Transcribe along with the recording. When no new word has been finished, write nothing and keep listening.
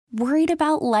Worried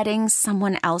about letting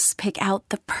someone else pick out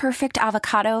the perfect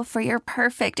avocado for your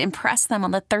perfect impress them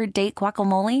on the third date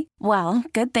guacamole? Well,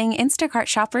 good thing Instacart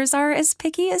shoppers are as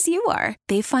picky as you are.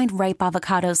 They find ripe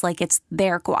avocados like it's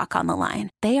their guac on the line.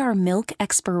 They are milk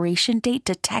expiration date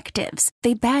detectives.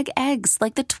 They bag eggs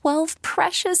like the 12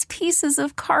 precious pieces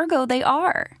of cargo they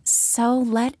are. So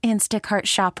let Instacart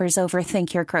shoppers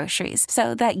overthink your groceries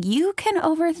so that you can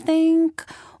overthink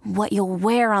what you'll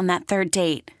wear on that third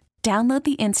date. Download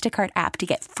the Instacart app to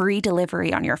get free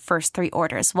delivery on your first 3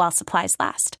 orders while supplies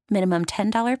last. Minimum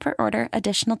 $10 per order.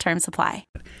 Additional terms apply.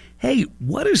 Hey,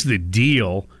 what is the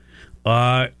deal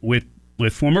with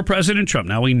former President Trump?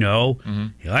 Now we know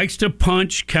he likes to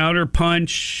punch,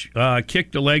 counter-punch,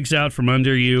 kick the legs out from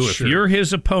under you. Sure. If you're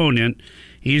his opponent,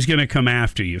 he's going to come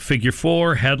after you. Figure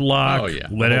 4, headlock,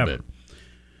 whatever.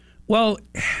 Well,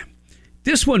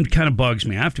 this one kind of bugs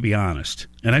me, I have to be honest.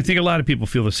 And I think a lot of people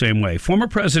feel the same way. Former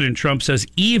President Trump says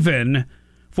even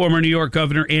former New York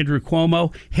Governor Andrew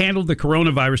Cuomo handled the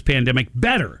coronavirus pandemic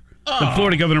better than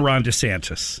Florida Governor Ron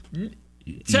DeSantis.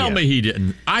 Tell me he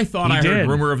didn't. I thought I heard a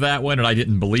rumor of that one, and I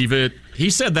didn't believe it. He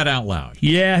said that out loud.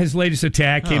 Yeah, his latest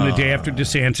attack came the day after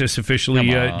DeSantis officially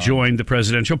joined the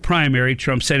presidential primary.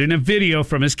 Trump said in a video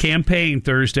from his campaign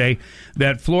Thursday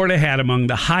that Florida had among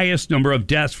the highest number of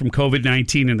deaths from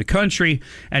COVID-19 in the country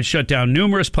and shut down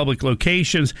numerous public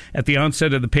locations at the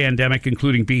onset of the pandemic,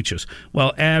 including beaches.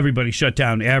 Well, everybody shut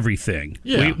down everything.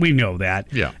 Yeah. We know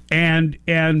that. Yeah. And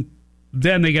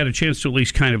then they got a chance to at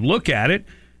least kind of look at it.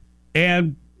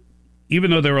 And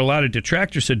even though there were a lot of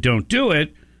detractors that don't do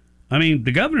it, I mean,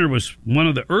 the governor was one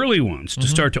of the early ones to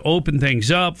start to open things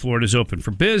up. Florida's open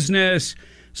for business,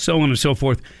 so on and so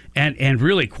forth. And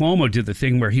really, Cuomo did the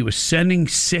thing where he was sending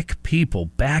sick people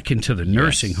back into the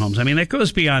nursing homes. I mean, that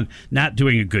goes beyond not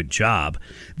doing a good job.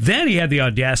 Then he had the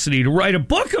audacity to write a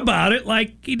book about it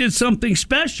like he did something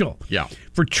special. Yeah.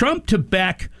 For Trump to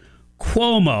back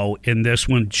Cuomo in this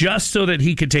one just so that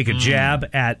he could take a jab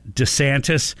at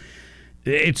DeSantis,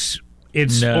 it's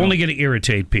only going to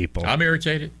irritate people. I'm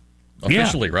irritated.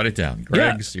 Officially, write it down.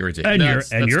 Greg's irritated.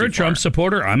 And you're a Trump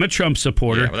supporter. I'm a Trump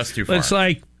supporter. Yeah, well, that's too far. It's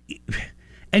like,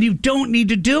 and you don't need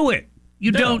to do it.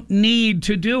 You don't need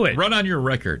to do it. Run on your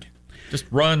record. Just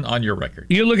run on your record.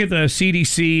 You look at the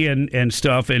CDC and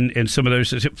stuff and some of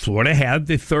those. Florida had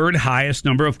the 3rd highest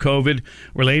number of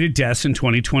COVID-related deaths in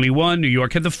 2021. New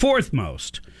York had the 4th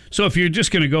most. So if you're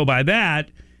just going to go by that,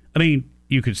 I mean,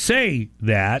 you could say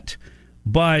that,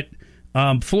 but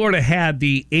Florida had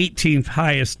the 18th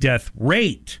highest death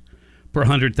rate per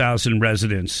 100,000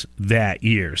 residents that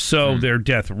year. So their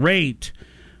death rate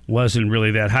wasn't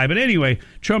really that high. But anyway,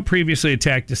 Trump previously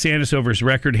attacked DeSantis over his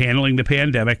record handling the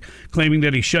pandemic, claiming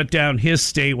that he shut down his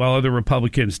state while other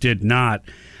Republicans did not.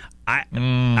 I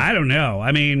don't know.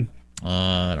 I mean,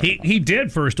 he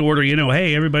did first order,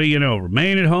 hey, everybody,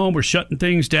 remain at home. We're shutting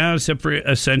things down except for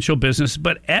essential business.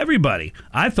 But everybody,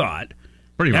 I thought,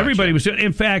 everybody was doing it.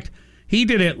 In fact, he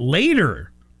did it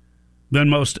later than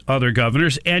most other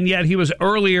governors, and yet he was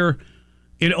earlier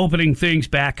in opening things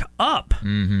back up.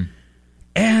 Mm-hmm.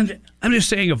 And I'm just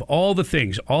saying, of all the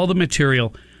things, all the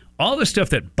material, all the stuff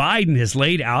that Biden has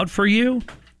laid out for you,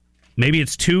 maybe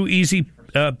it's too easy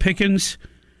pickings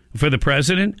for the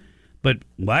president, but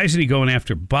why isn't he going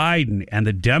after Biden and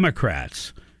the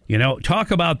Democrats?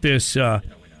 Talk about this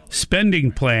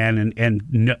spending plan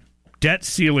and debt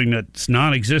ceiling that's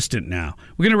non-existent now.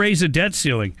 We're going to raise the debt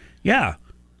ceiling. Yeah,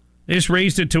 they just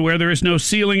raised it to where there is no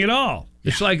ceiling at all.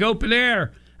 It's like open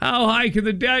air. How high can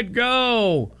the debt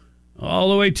go? All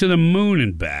the way to the moon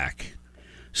and back.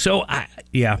 So,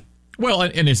 yeah. Well,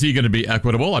 and is he going to be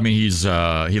equitable? I mean,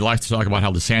 he likes to talk about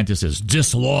how DeSantis is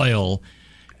disloyal.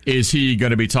 Is he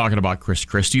going to be talking about Chris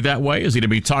Christie that way? Is he going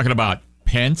to be talking about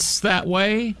Pence that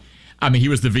way? I mean, he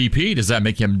was the VP. Does that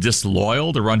make him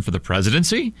disloyal to run for the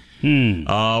presidency?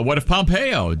 What if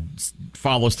Pompeo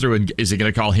follows through? And is he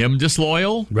going to call him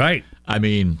disloyal? Right. I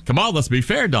mean, come on, let's be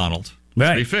fair, Donald.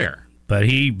 Let's be fair. But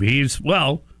he's,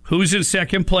 who's in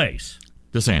second place?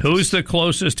 DeSantis. Who's the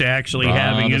closest to actually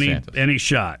having any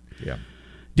shot? Yeah.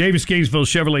 Davis Gainesville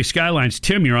Chevrolet Skylines.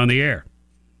 Tim, you're on the air.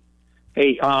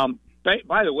 Hey,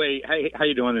 by the way, how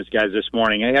you doing, guys, this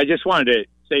morning? I just wanted to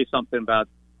say something about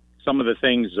some of the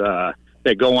things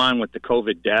that go on with the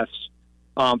COVID deaths.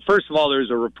 First of all, there's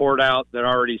a report out that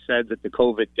already said that the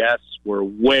COVID deaths were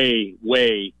way,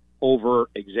 way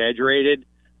over-exaggerated.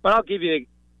 But I'll give you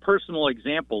personal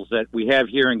examples that we have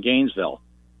here in Gainesville.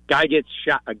 Guy gets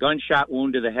a gunshot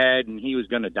wound to the head, and he was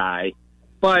going to die.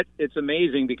 But it's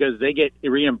amazing because they get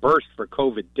reimbursed for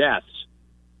COVID deaths.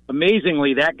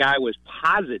 Amazingly, that guy was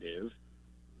positive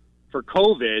for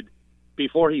COVID,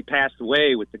 before he passed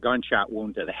away with the gunshot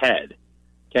wound to the head.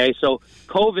 Okay, so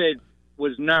COVID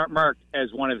was not marked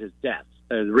as one of his deaths,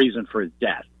 the reason for his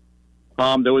death.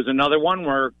 There was another one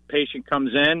where a patient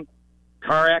comes in,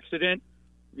 car accident,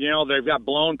 they've got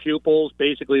blown pupils,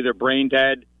 basically they're brain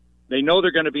dead. They know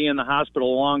they're going to be in the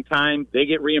hospital a long time. They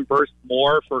get reimbursed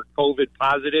more for COVID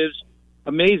positives.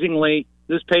 Amazingly,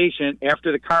 this patient,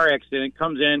 after the car accident,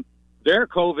 comes in, they're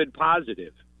COVID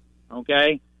positive,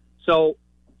 okay? So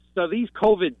these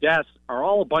COVID deaths are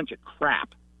all a bunch of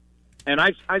crap. And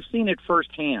I've seen it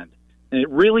firsthand. And it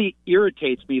really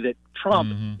irritates me that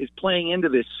Trump is playing into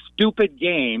this stupid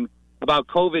game about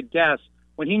COVID deaths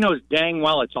when he knows dang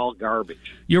well it's all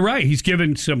garbage. You're right. He's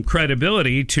given some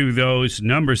credibility to those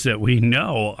numbers that we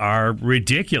know are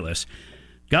ridiculous.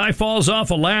 Guy falls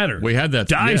off a ladder. We had that.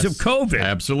 Dies yes, of COVID.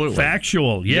 Absolutely.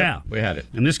 Factual, yeah. Yep, we had it.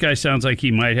 And this guy sounds like he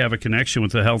might have a connection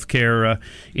with the healthcare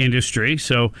industry.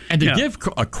 So, and to give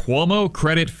a Cuomo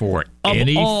credit for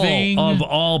anything of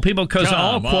all people, because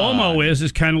all Cuomo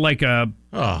is kind of like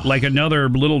like another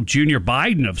little junior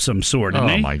Biden of some sort. Isn't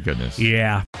he? My goodness.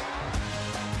 Yeah.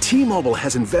 T-Mobile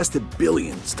has invested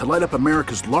billions to light up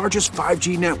America's largest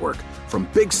 5G network, from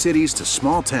big cities to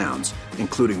small towns,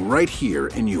 including right here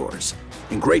in yours.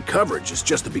 And great coverage is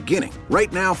just the beginning.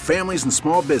 Right now, families and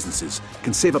small businesses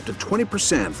can save up to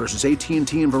 20% versus AT&T and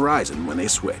Verizon when they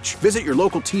switch. Visit your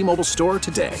local T-Mobile store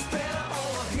today.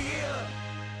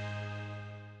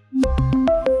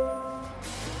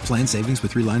 Plan savings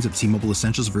with 3 lines of T-Mobile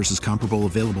Essentials versus comparable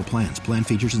available plans. Plan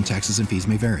features and taxes and fees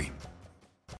may vary.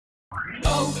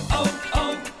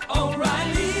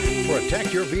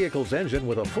 Protect your vehicle's engine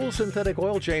with a full synthetic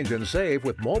oil change and save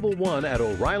with Mobile One at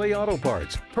O'Reilly Auto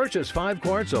Parts. Purchase 5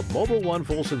 quarts of Mobile One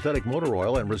full synthetic motor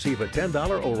oil and receive a $10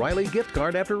 O'Reilly gift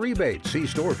card after rebate. See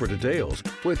store for details.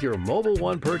 With your Mobile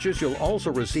One purchase, you'll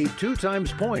also receive 2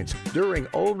 times points during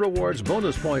O Rewards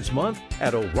Bonus Points Month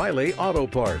at O'Reilly Auto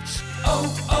Parts.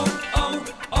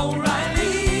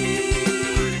 O'Reilly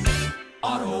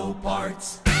Auto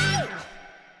Parts.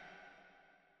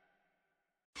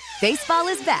 Baseball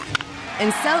is back,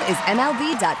 and so is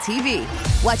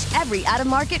MLB.tv. Watch every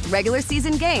out-of-market regular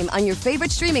season game on your favorite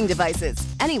streaming devices,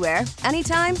 anywhere,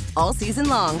 anytime, all season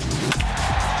long.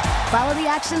 Follow the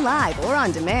action live or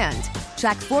on demand.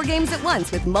 Track 4 games at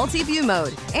once with multi-view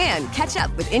mode and catch up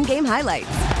with in-game highlights.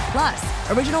 Plus,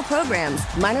 original programs,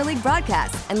 minor league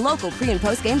broadcasts, and local pre- and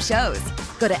post-game shows.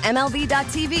 Go to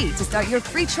MLB.tv to start your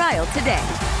free trial today.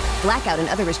 Blackout and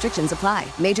other restrictions apply.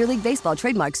 Major League Baseball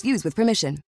trademarks used with permission.